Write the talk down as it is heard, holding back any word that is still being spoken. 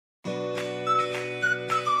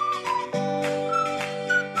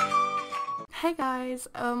guys,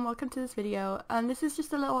 welcome to this video. This is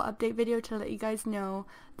just a little update video to let you guys know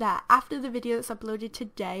that after the video that's uploaded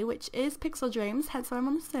today, which is Pixel Dreams, hence why I'm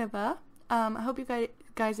on the server, I hope you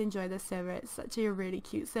guys enjoy this server. It's such a really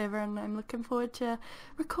cute server and I'm looking forward to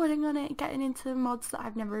recording on it and getting into mods that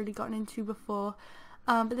I've never really gotten into before.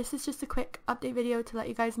 But this is just a quick update video to let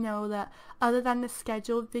you guys know that other than the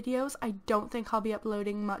scheduled videos, I don't think I'll be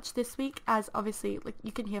uploading much this week, as obviously, like,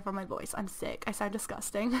 you can hear from my voice, I'm sick, I sound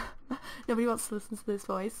disgusting. Nobody wants to listen to this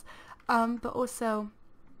voice. But also,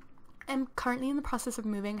 I'm currently in the process of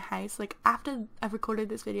moving house. Like, after I've recorded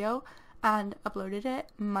this video and uploaded it,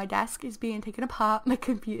 my desk is being taken apart, my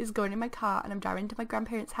computer is going in my car, and I'm driving to my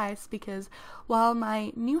grandparents' house because while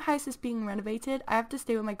my new house is being renovated, I have to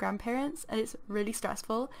stay with my grandparents, and it's really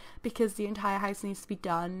stressful because the entire house needs to be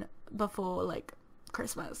done before, like,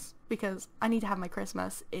 Christmas, because I need to have my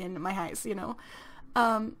Christmas in my house, you know.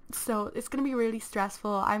 So it's gonna be really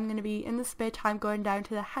stressful. I'm gonna be in the spare time going down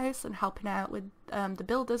to the house and helping out with the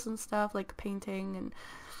builders and stuff, like painting and,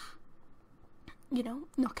 you know,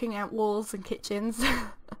 knocking out walls and kitchens.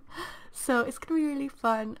 So it's gonna be really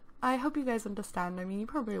fun. I hope you guys understand. I mean, you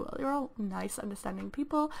probably will. You're all nice, understanding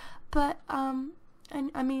people. But and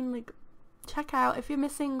I mean, like, check out, if you're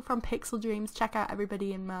missing from Pixel Dreams, check out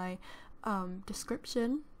everybody in my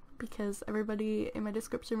description, because everybody in my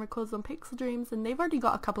description records on Pixel Dreams, and they've already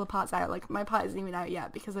got a couple of parts out. Like, my part isn't even out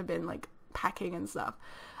yet because I've been, like, packing and stuff.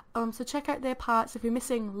 So check out their parts. If you're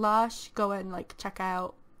missing Lush, go and, like, check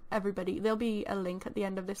out everybody. There'll be a link at the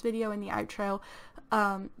end of this video in the outro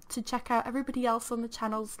to check out everybody else on the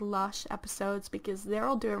channel's Lush episodes, because they're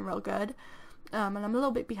all doing real good. And I'm a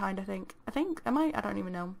little bit behind, I think. Am I? I don't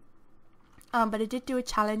even know. But I did do a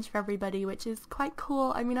challenge for everybody, which is quite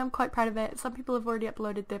cool. I mean, I'm quite proud of it. Some people have already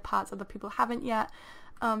uploaded their parts, other people haven't yet.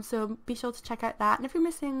 So be sure to check out that. And if you're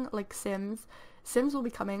missing, like, Sims will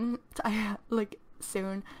be coming like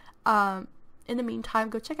soon. In the meantime,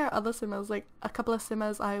 go check out other simmers. Like, a couple of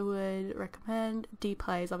simmers I would recommend. D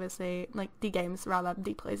Plays, obviously, like D Games rather.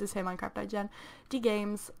 D Plays is here, Minecraft Gen. D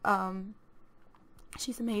Games,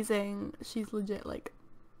 she's amazing. She's legit, like,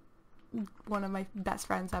 one of my best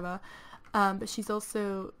friends ever. But she's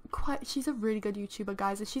also she's a really good YouTuber,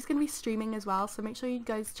 guys, and she's gonna be streaming as well, so make sure you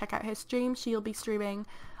guys check out her stream. She'll be streaming,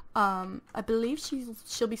 I believe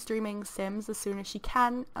she'll be streaming Sims as soon as she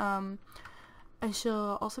can, and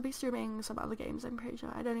she'll also be streaming some other games, I'm pretty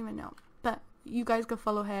sure. I don't even know, but you guys go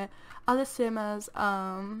follow her. Other simmers,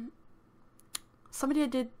 somebody I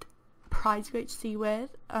did Prize UHC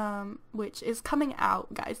with, which is coming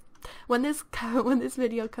out, guys. When this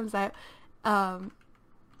video comes out,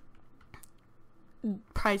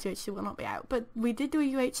 Prize UHC will not be out, but we did do a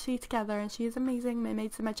UHC together, and she is amazing.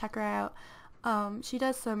 Mermaid Simmer, check her out. She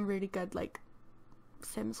does some really good, like,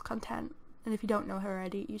 Sims content, and if you don't know her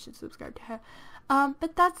already, you should subscribe to her.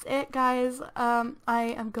 But that's it, guys. I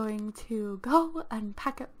am going to go and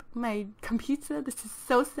pack up my computer. This is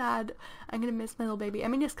so sad. I'm gonna miss my little baby. I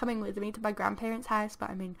mean, it's coming with me to my grandparents' house,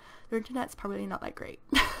 but I mean, their internet's probably not that great.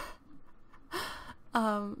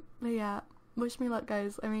 But yeah, wish me luck,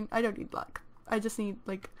 guys. I mean, I don't need luck. I just need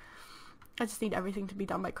everything to be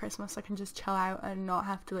done by Christmas so I can just chill out and not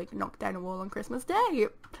have to, like, knock down a wall on Christmas Day.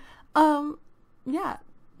 Yeah,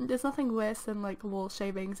 there's nothing worse than, like, wall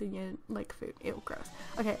shavings in your, like, food. Ew, gross.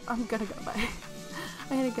 Okay, I'm gonna go, bye.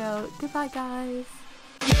 I'm gonna go. Goodbye, guys.